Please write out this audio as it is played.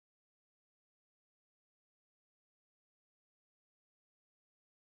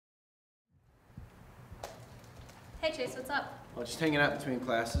Hey Chase, what's up? Well, just hanging out between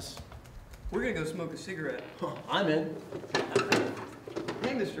classes. We're gonna go smoke a cigarette. I'm in.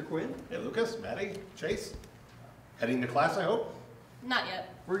 Hey, Mr. Quinn. Hey, Lucas, Maddie, Chase. Heading to class, I hope? Not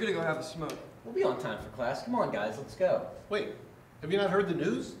yet. We're gonna go have a smoke. We'll be on time for class. Come on, guys, let's go. Wait, have you not heard the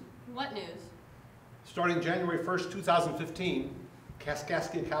news? What news? Starting January 1st, 2015,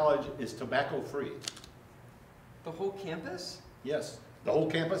 Kaskaskia College is tobacco-free. The whole campus? Yes, the whole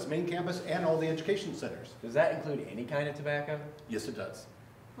campus, main campus, and all the education centers. Does that include any kind of tobacco? Yes, it does.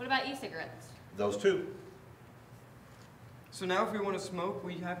 What about e-cigarettes? Those two. So now if we want to smoke,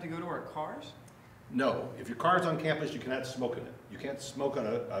 we have to go to our cars? No, if your car is on campus, you cannot smoke in it. You can't smoke on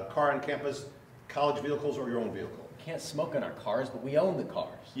a car on campus, college vehicles, or your own vehicle. We can't smoke in our cars, but we own the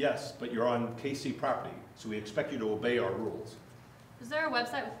cars. Yes, but you're on KC property, so we expect you to obey our rules. Is there a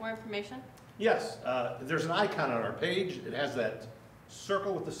website with more information? Yes, there's an icon on our page. It has that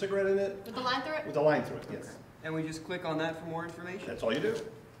circle with the cigarette in it. With the line through it? With a line through it, yes. And we just click on that for more information? That's all you do.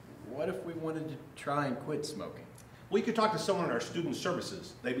 What if we wanted to try and quit smoking? We could talk to someone in our student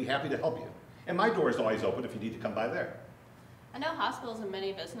services. They'd be happy to help you. And my door is always open if you need to come by there. I know hospitals and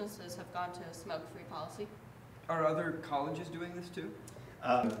many businesses have gone to a smoke-free policy. Are other colleges doing this too?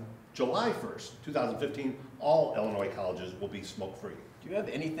 July 1st, 2015, all Illinois colleges will be smoke-free. Do you have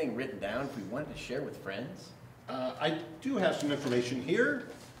anything written down if we wanted to share with friends? I do have some information here.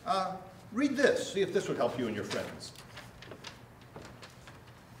 Read this, see if this would help you and your friends.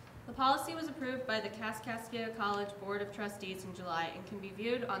 The policy was approved by the Kaskaskia College Board of Trustees in July and can be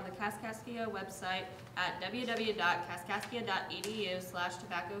viewed on the Kaskaskia website at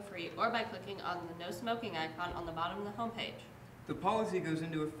www.kaskaskia.edu/tobacco-free or by clicking on the no smoking icon on the bottom of the homepage. The policy goes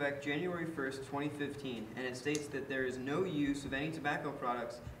into effect January 1st, 2015, and it states that there is no use of any tobacco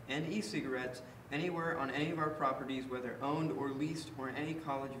products and e-cigarettes anywhere on any of our properties, whether owned or leased or in any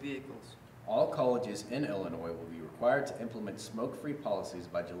college vehicles. All colleges in Illinois will be required to implement smoke-free policies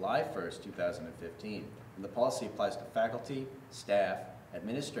by July 1st, 2015. And the policy applies to faculty, staff,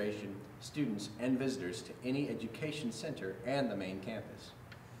 administration, students, and visitors to any education center and the main campus.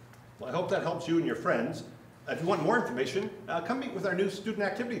 Well, I hope that helps you and your friends. If you want more information, come meet with our new student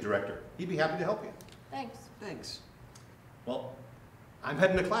activity director. He'd be happy to help you. Thanks. Thanks. Well, I'm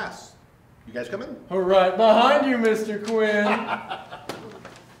heading to class. You guys coming? All right, behind you, Mr. Quinn.